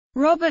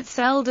Robert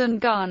Selden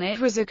Garnett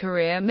was a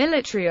career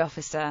military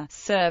officer,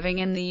 serving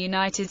in the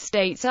United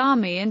States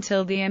Army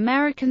until the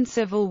American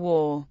Civil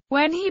War,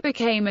 when he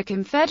became a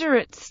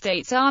Confederate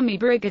States Army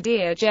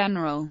brigadier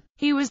general.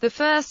 He was the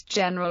first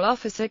general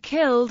officer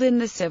killed in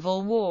the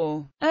Civil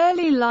War.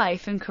 Early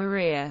life and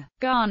career.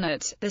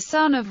 Garnett, the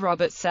son of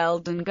Robert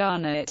Selden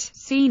Garnett,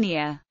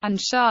 Sr.,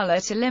 and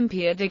Charlotte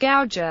Olympia de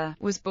Gouger,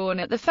 was born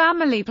at the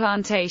family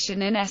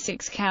plantation in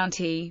Essex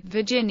County,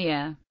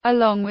 Virginia.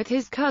 Along with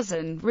his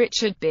cousin,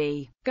 Richard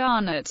B.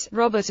 Garnett,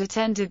 Robert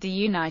attended the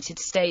United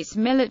States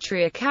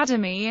Military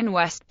Academy in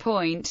West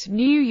Point,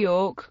 New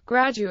York,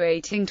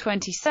 graduating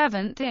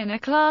 27th in a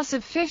class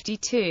of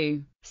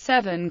 52.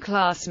 7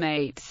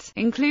 classmates,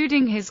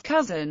 including his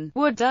cousin,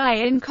 would die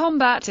in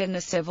combat in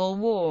the Civil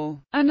War.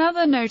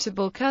 Another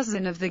notable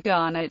cousin of the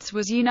Garnetts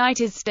was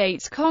United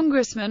States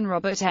Congressman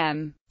Robert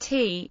M.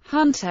 T.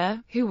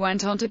 Hunter, who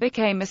went on to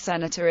become a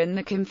senator in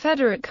the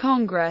Confederate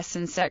Congress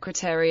and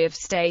Secretary of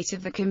State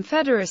of the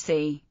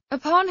Confederacy.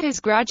 Upon his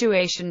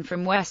graduation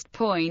from West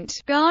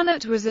Point,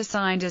 Garnett was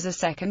assigned as a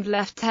second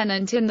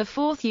lieutenant in the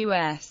 4th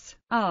U.S.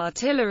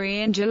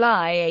 Artillery in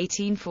July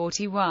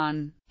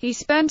 1841. He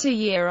spent a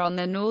year on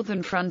the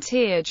northern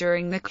frontier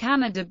during the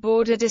Canada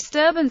border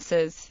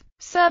disturbances,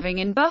 serving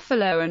in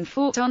Buffalo and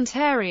Fort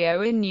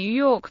Ontario in New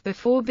York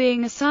before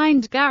being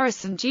assigned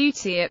garrison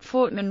duty at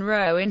Fort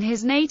Monroe in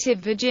his native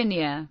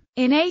Virginia.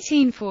 In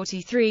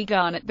 1843,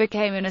 Garnett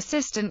became an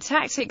assistant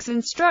tactics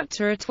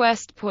instructor at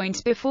West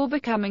Point before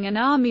becoming an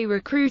Army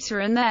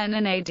recruiter and then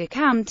an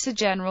aide-de-camp to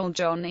General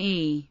John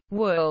E.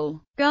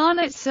 Wool.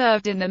 Garnett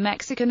served in the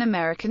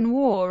Mexican-American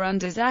War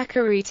under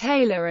Zachary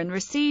Taylor and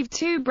received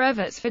 2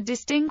 brevets for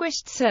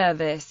distinguished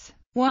service,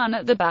 one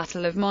at the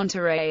Battle of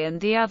Monterey and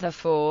the other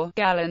for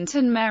gallant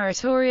and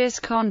meritorious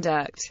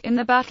conduct in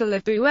the Battle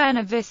of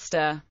Buena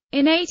Vista.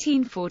 In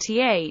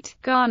 1848,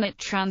 Garnett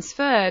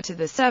transferred to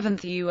the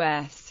 7th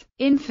U.S.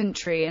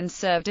 Infantry and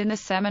served in the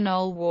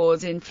Seminole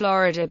Wars in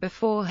Florida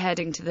before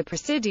heading to the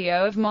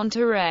Presidio of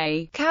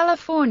Monterey,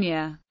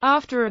 California.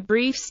 After a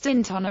brief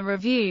stint on a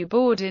review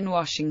board in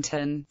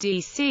Washington,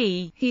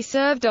 D.C., he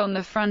served on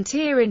the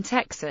frontier in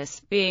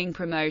Texas, being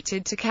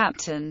promoted to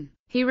captain.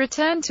 He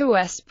returned to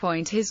West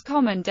Point, his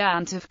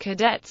commandant of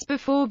cadets,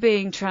 before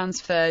being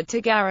transferred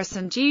to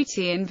garrison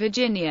duty in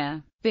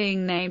Virginia,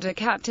 being named a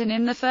captain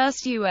in the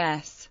 1st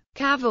U.S.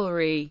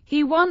 Cavalry.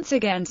 He once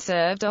again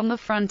served on the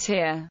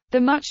frontier.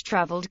 The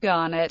much-traveled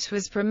Garnett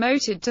was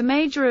promoted to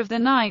Major of the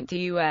 9th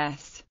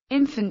U.S.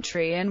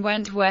 Infantry and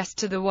went west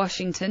to the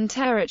Washington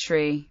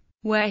Territory,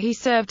 where he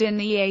served in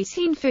the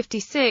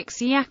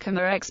 1856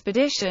 Yakima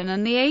Expedition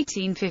and the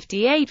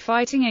 1858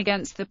 fighting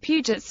against the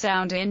Puget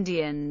Sound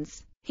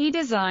Indians. He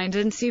designed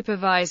and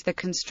supervised the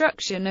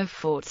construction of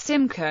Fort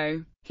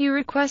Simcoe. He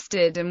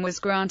requested and was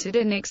granted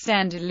an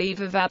extended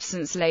leave of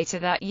absence later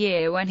that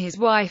year when his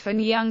wife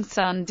and young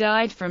son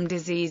died from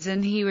disease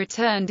and he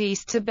returned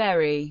east to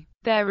bury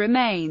their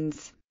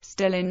remains.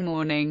 Still in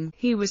mourning,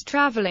 he was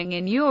traveling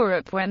in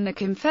Europe when the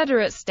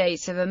Confederate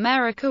States of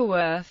America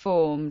were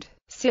formed.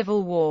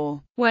 Civil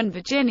War. When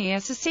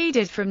Virginia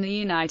seceded from the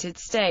United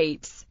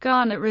States,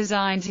 Garnett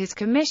resigned his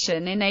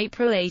commission in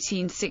April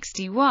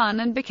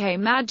 1861 and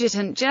became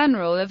Adjutant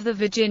General of the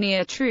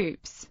Virginia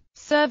troops,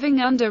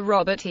 serving under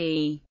Robert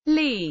E.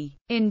 Lee.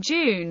 In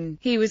June,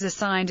 he was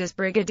assigned as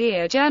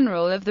Brigadier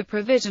General of the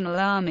Provisional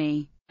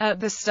Army. At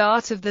the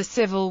start of the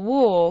Civil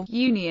War,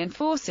 Union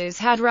forces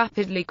had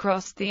rapidly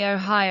crossed the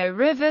Ohio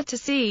River to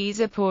seize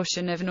a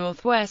portion of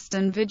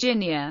northwestern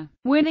Virginia,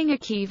 winning a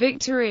key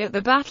victory at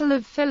the Battle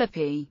of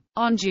Philippi.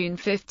 On June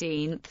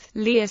 15,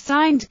 Lee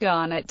assigned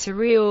Garnett to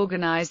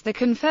reorganize the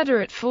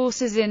Confederate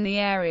forces in the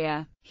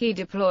area. He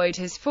deployed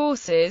his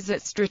forces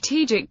at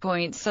strategic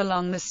points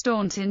along the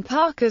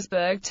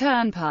Staunton-Parkersburg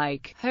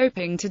Turnpike,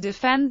 hoping to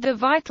defend the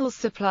vital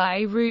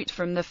supply route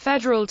from the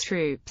Federal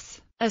troops.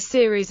 A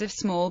series of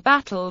small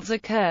battles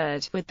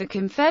occurred, with the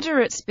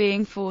Confederates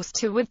being forced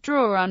to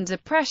withdraw under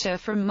pressure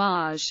from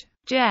Maj.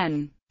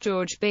 Gen.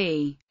 George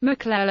B.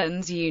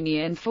 McClellan's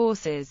Union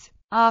forces.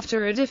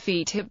 After a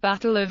defeat at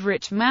Battle of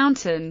Rich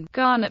Mountain,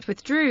 Garnett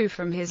withdrew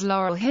from his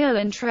Laurel Hill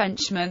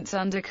entrenchments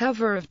under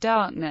cover of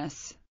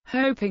darkness,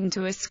 hoping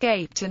to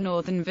escape to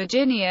northern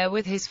Virginia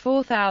with his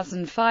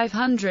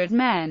 4,500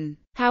 men.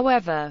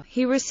 However,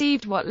 he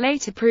received what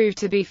later proved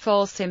to be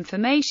false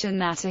information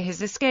that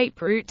his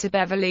escape route to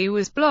Beverly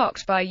was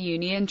blocked by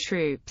Union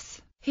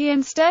troops. He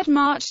instead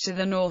marched to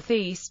the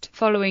northeast,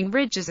 following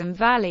ridges and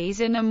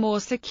valleys in a more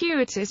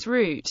circuitous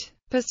route.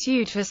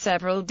 Pursued for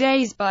several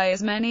days by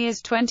as many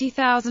as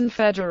 20,000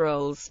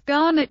 Federals,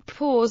 Garnett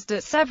paused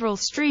at several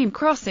stream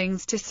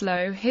crossings to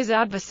slow his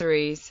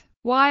adversaries.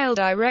 While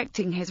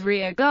directing his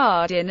rear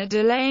guard in a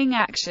delaying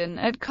action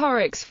at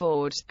Corrick's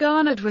Ford,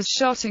 Garnett was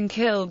shot and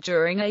killed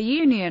during a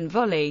Union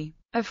volley.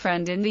 A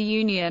friend in the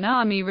Union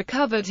Army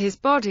recovered his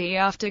body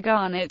after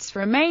Garnett's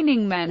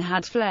remaining men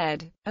had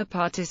fled. A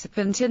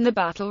participant in the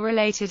battle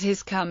related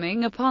his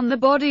coming upon the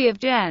body of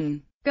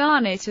Gen.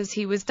 Garnett as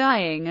he was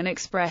dying and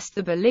expressed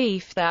the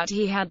belief that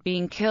he had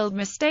been killed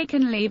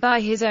mistakenly by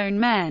his own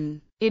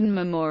men. In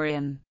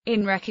memoriam.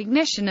 In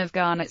recognition of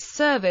Garnett's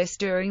service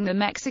during the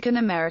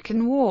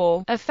Mexican-American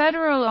War, a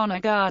federal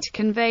honor guard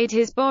conveyed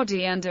his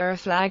body under a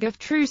flag of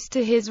truce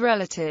to his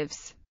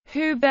relatives,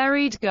 who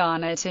buried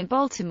Garnett in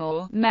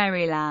Baltimore,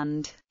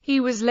 Maryland.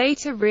 He was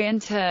later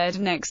reinterred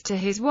next to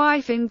his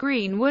wife in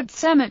Greenwood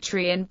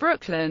Cemetery in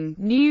Brooklyn,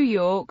 New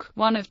York,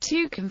 one of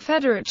two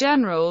Confederate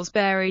generals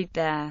buried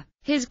there.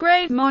 His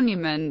grave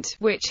monument,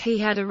 which he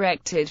had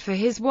erected for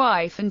his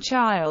wife and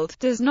child,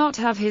 does not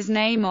have his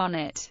name on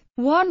it.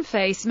 One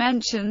face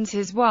mentions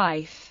his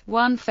wife,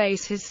 one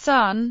face his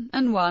son,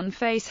 and one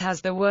face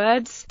has the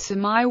words, "To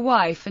my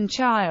wife and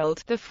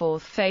child." The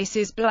fourth face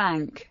is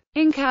blank.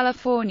 In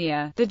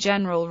California, the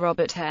General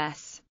Robert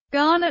S.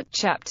 Garnett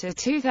Chapter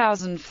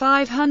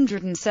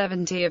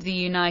 2570 of the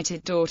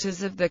United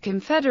Daughters of the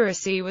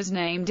Confederacy was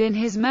named in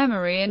his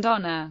memory and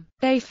honor.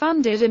 They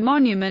funded a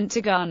monument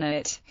to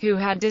Garnett, who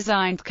had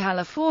designed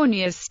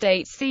California's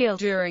state seal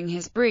during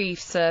his brief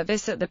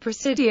service at the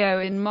Presidio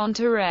in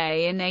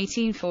Monterey in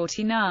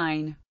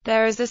 1849.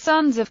 There is a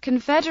Sons of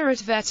Confederate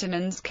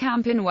Veterans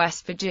camp in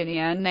West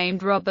Virginia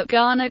named Robert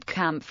Garnett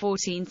Camp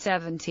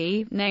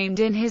 1470, named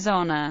in his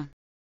honor.